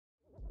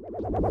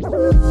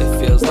It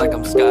feels like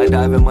I'm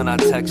skydiving when I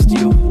text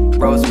you.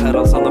 Rose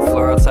petals on the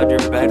floor outside your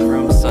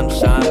bedroom.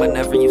 Sunshine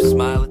whenever you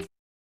smile.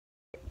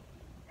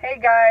 Hey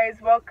guys,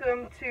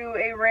 welcome to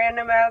a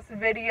random ass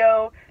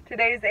video.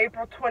 Today is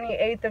April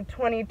 28th of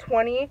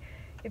 2020.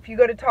 If you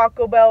go to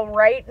Taco Bell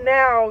right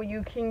now,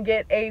 you can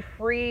get a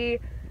free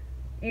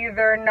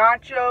either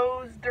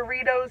nachos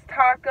Doritos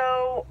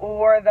taco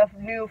or the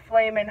new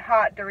Flamin'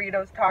 Hot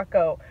Doritos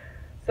taco.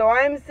 So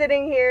I'm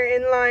sitting here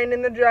in line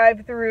in the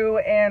drive-thru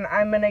and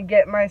I'm gonna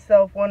get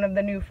myself one of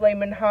the new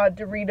Flamin' Hot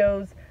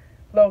Doritos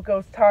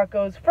Locos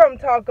tacos from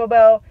Taco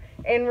Bell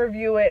and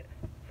review it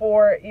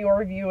for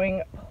your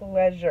viewing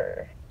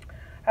pleasure.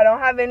 I don't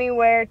have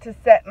anywhere to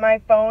set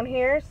my phone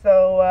here,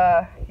 so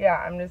yeah,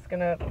 I'm just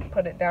gonna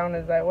put it down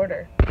as I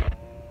order. I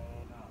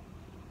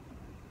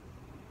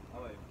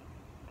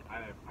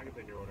can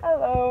take your order.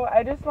 Hello,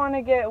 I just want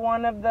to get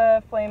one of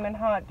the Flamin'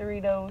 Hot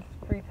Doritos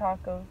free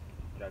tacos.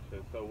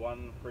 Gotcha. So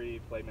one free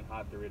Flamin'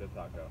 Hot Dorito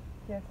taco.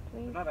 Yes,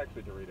 please. They're not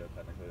actually Doritos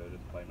technically, they're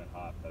just Flamin'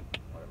 Hot. That's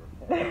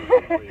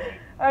whatever.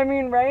 I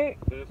mean, right?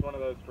 They're just one of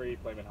those free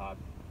Flamin' Hots.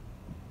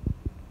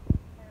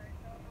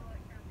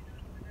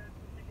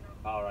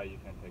 Alright, you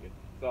can take it.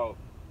 So,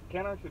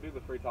 can't actually do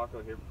the free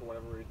taco here for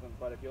whatever reason,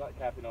 but if you let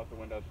Kathy know at the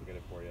window, she'll get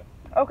it for you.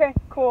 Okay,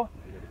 cool.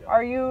 You're good to go.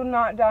 Are you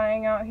not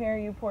dying out here,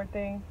 you poor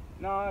thing?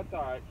 No, it's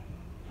alright.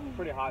 It's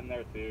pretty hot in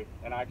there too,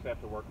 and I actually have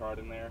to work hard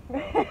in there. So.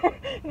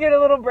 You get a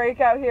little break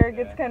out here, it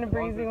gets Yeah, kind of as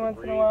long as breezy there's a once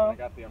in a breeze, while. I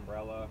got the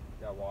umbrella,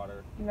 got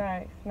water.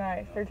 Nice,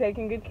 nice. They're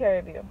taking good care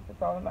of you. That's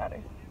all that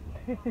matters.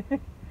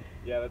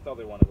 Yeah, that's all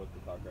they wanted was the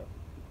taco.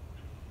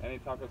 Any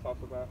taco sauce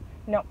with that?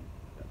 No.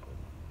 Gotcha.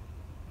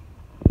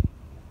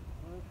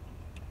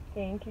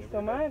 Thank you Have a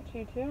so good day. much.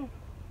 You too.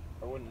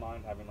 I wouldn't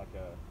mind having like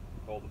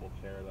a foldable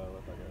chair though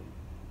with like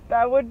a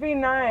That would be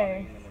awning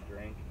nice. and a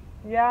drink.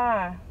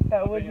 Yeah,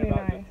 that would be I'm thinking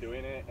about nice. just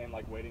doing it and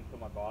like waiting till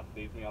my boss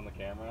sees me on the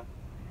camera.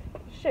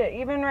 Shit,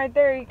 even right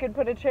there, you could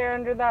put a chair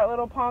under that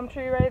little palm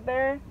tree right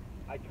there.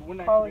 I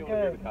wouldn't Call actually it be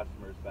able to hear good. the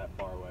customers that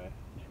far away.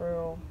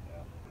 True.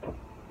 Yeah.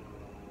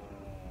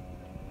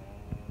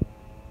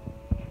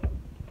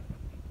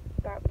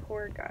 That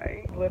poor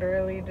guy.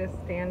 Literally just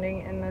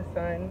standing in the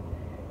sun,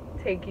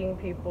 taking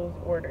people's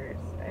orders.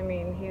 I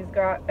mean, he's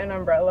got an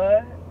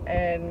umbrella,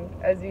 and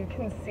as you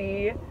can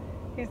see,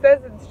 he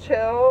says it's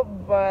chill,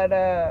 but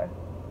that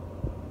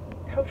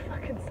would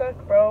fucking suck,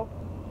 bro.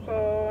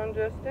 So I'm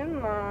just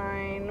in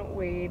line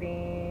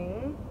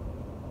waiting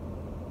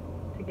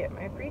to get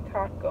my free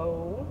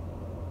taco.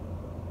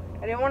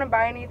 I didn't want to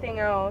buy anything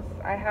else.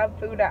 I have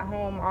food at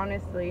home,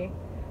 honestly,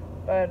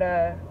 but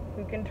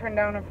who can turn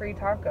down a free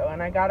taco?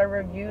 And I gotta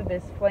review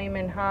this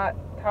Flamin' Hot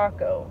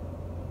taco.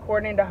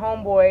 According to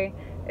Homeboy,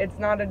 it's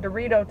not a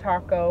Dorito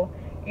taco,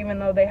 even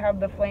though they have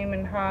the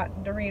Flamin'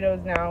 Hot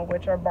Doritos now,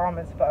 which are bomb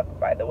as fuck,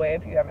 by the way,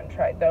 if you haven't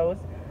tried those.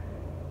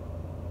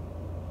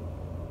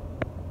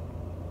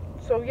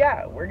 So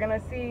yeah, we're gonna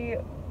see.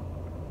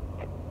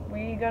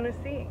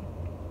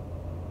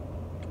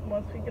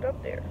 Once we get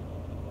up there.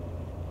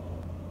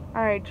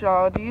 Alright,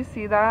 y'all, do you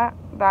see that?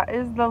 That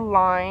is the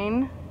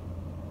line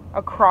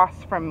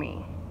across from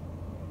me.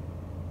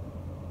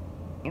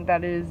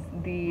 That is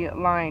the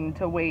line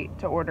to wait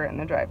to order in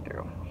the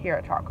drive-thru here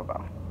at Taco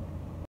Bell.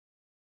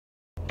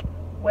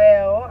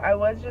 Well, I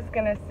was just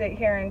gonna sit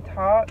here and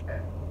talk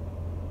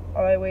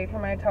while I wait for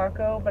my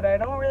taco, but I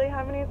don't really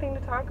have anything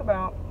to talk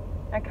about.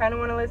 I kind of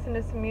want to listen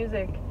to some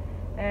music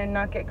and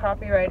not get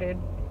copyrighted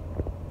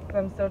because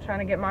I'm still trying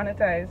to get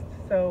monetized.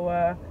 So,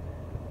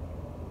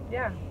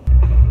 yeah.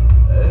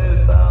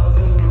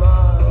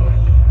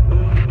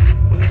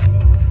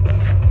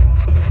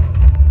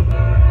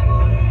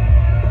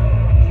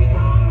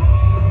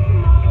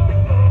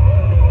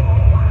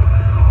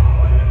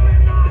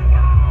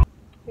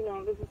 You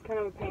know, this is kind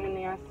of a pain in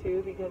the ass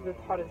too because it's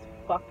hot as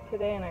fuck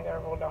today and I gotta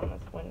roll down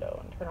this window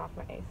and turn off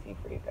my AC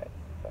for you guys.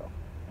 So,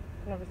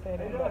 never say I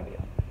didn't love you.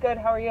 Good,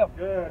 how are you?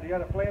 Good. You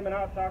got a Flamin'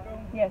 Hot taco?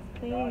 Yes,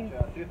 please.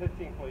 Gotcha.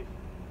 215, please.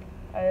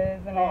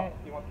 Isn't Oh, it?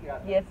 you want yeah.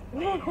 Yes.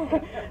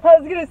 I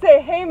was gonna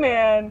say, hey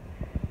man.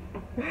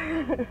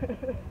 Did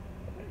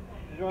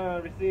you want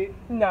a receipt?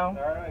 No. All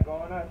right, go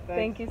on up.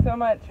 Thanks. Thank you so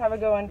much. Have a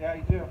good one. Yeah,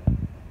 you too.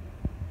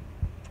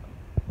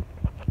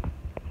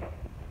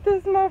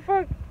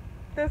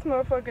 This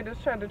motherfucker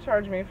just tried to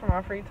charge me for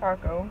my free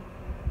taco.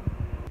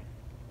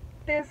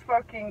 This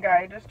fucking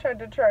guy just tried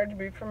to charge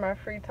me for my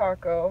free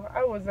taco.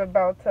 I was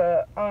about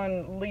to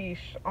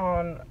unleash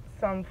on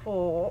some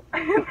fool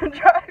in the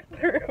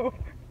drive-thru.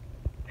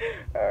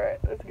 Alright,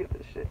 let's get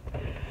this shit.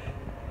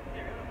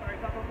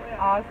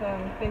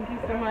 Awesome. Thank you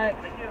so much.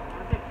 Thank you.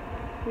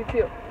 You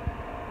too.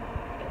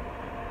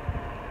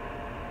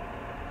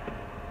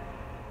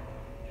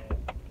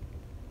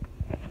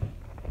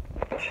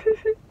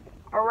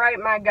 Alright,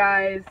 my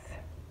guys.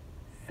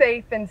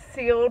 Safe and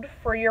sealed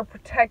for your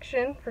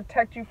protection.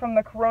 Protect you from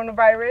the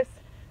coronavirus.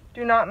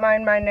 Do not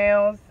mind my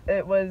nails.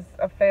 It was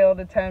a failed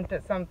attempt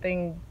at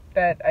something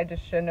that I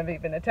just shouldn't have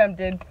even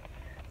attempted.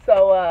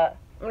 So, I'm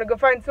gonna go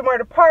find somewhere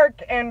to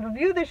park and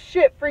review this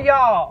shit for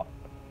y'all.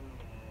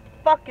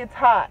 Fuck, it's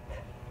hot.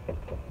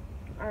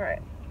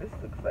 Alright, this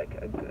looks like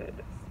a good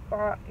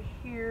spot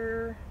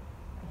here.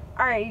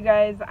 Alright, you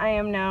guys, I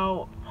am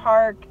now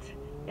parked.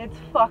 It's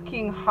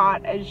fucking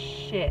hot as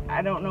shit.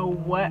 I don't know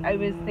what I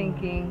was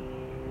thinking.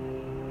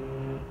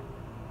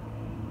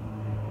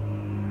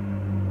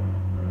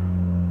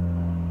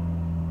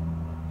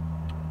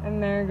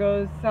 And there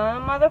goes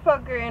some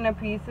motherfucker in a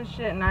piece of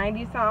shit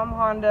 90-something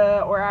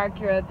Honda or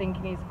Acura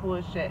thinking he's cool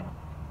as shit.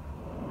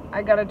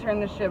 I gotta turn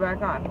this shit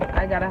back on.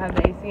 I gotta have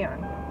the AC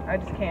on. I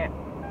just can't.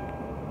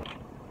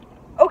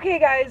 Okay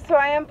guys, so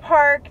I am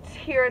parked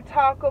here at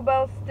Taco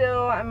Bell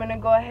still. I'm gonna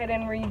go ahead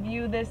and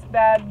review this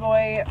bad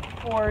boy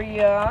for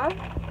ya.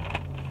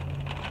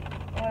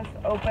 Let's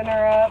open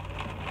her up.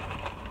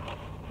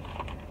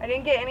 I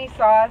didn't get any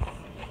sauce.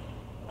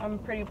 I'm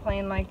pretty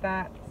plain like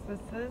that. So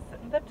this is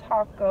the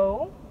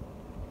taco.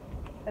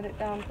 Set it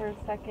down for a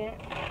second.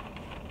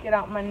 Get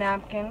out my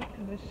napkin,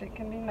 because this shit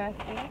can be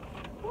messy.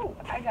 Ooh,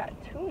 I got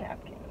 2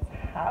 napkins.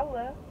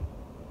 Holla.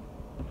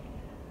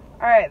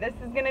 Alright, this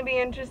is going to be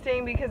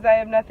interesting because I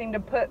have nothing to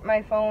put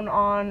my phone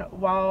on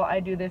while I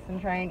do this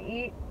and try and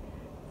eat.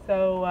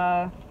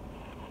 So,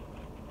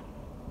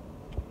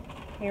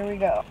 here we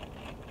go.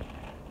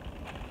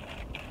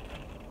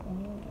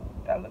 Ooh,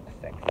 that looks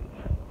sexy.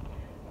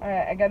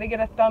 Alright, I gotta get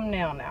a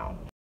thumbnail now.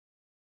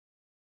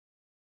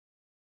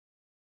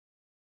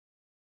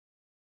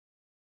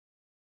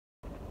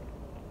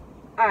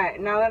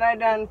 Alright, now that I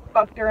done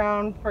fucked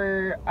around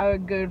for a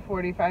good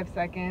 45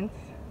 seconds,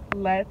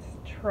 let's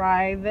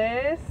try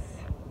this.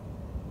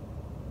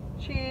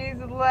 Cheese,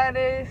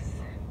 lettuce,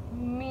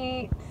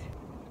 meat.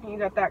 You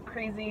got that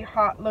crazy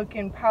hot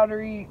looking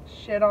powdery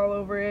shit all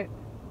over it.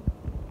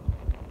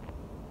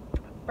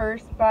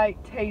 First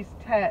bite taste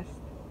test.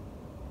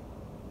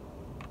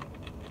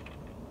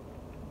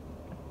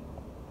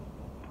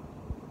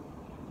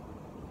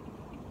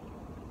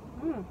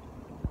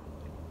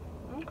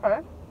 Okay.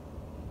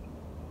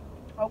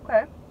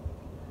 Okay.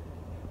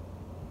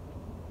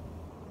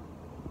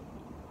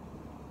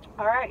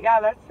 Alright, yeah,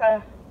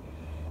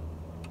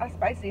 that's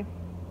spicy.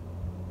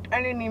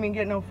 I didn't even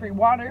get no free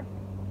water.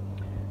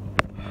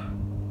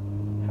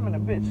 I'm in a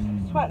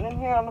bitch sweating in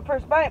here on the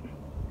first bite.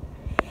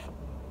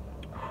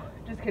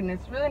 Just kidding,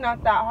 it's really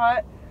not that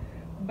hot,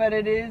 but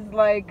it is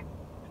like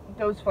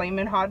those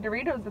Flamin' Hot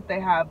Doritos that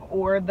they have,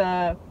 or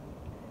the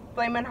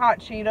Flamin' Hot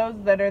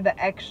Cheetos that are the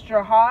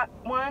extra hot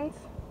ones.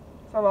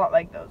 It's a lot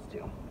like those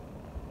too.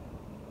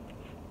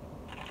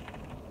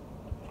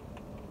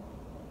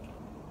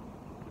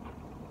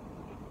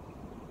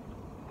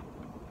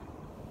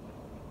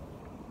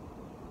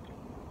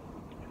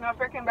 Not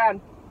freaking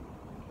bad.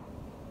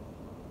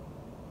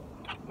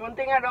 One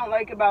thing I don't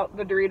like about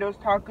the Doritos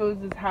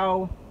tacos is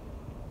how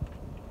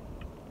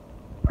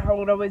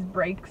it always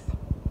breaks.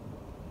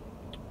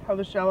 How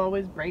the shell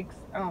always breaks.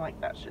 I don't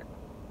like that shit.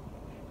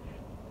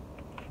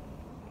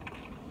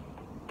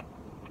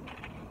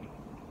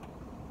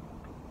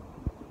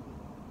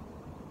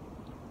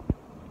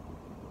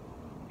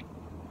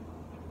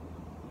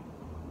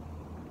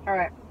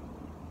 Alright.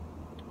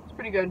 It's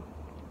pretty good.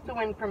 It's a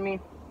win for me.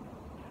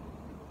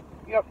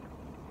 Yep.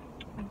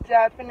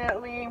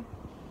 Definitely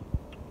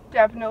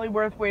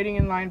worth waiting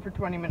in line for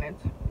 20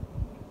 minutes.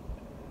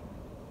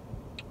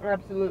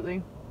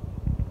 Absolutely.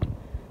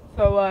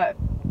 So, if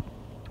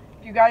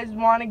you guys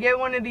want to get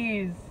one of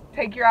these,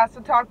 take your ass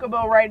to Taco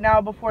Bell right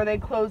now before they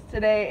close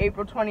today,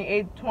 April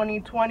 28th,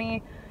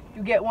 2020.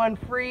 You get one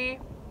free.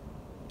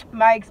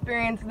 My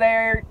experience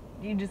there,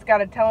 you just got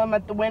to tell them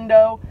at the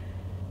window.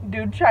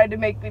 Dude tried to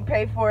make me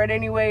pay for it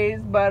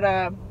anyways, but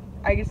I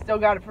still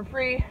got it for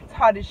free. It's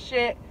hot as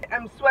shit.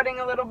 I'm sweating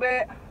a little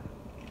bit.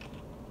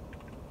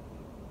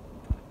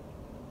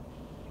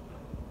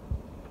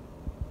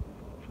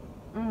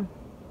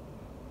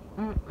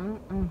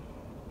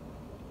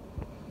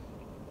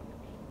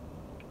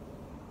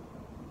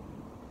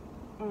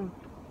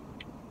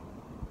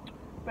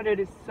 But it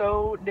is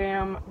so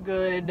damn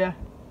good.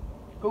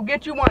 Go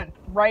get you one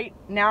right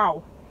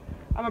now.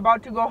 I'm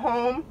about to go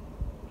home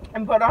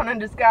and put on a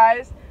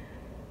disguise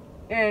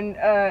and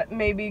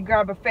maybe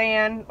grab a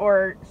fan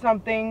or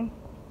something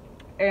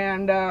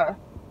and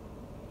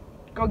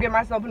go get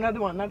myself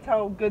another one. That's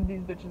how good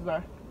these bitches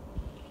are.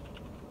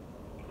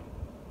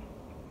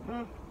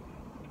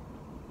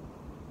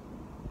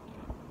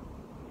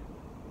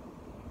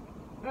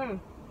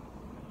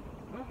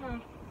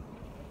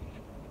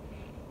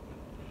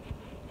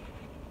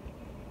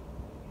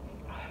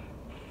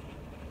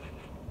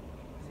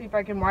 See if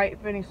I can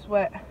wipe any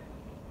sweat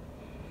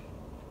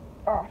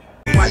off.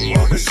 Wipe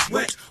all the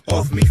sweat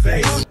off me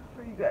face.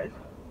 For you guys.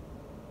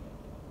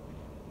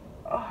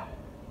 Oh.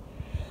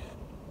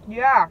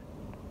 Yeah.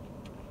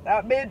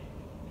 That bitch.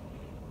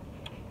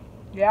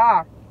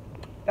 Yeah.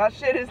 That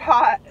shit is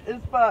hot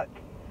as fuck.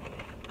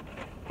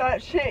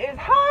 That shit is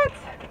hot.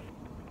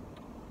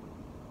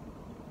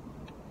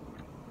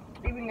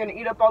 Even gonna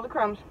eat up all the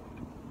crumbs.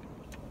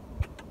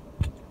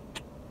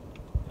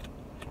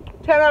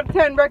 10 out of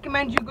 10,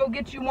 recommend you go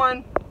get you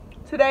one.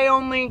 Today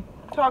only,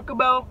 Taco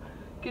Bell.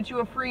 Get you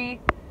a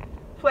free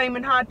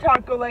flaming hot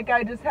taco like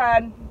I just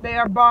had. They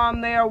are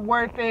bomb. They are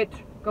worth it.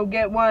 Go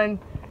get one.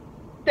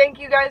 Thank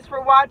you guys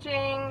for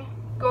watching.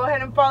 Go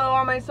ahead and follow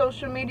all my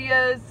social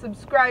medias.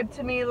 Subscribe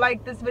to me.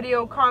 Like this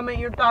video. Comment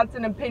your thoughts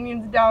and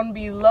opinions down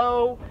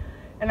below.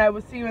 And I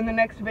will see you in the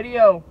next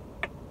video.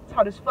 It's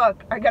hot as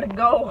fuck. I gotta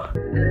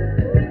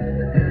go.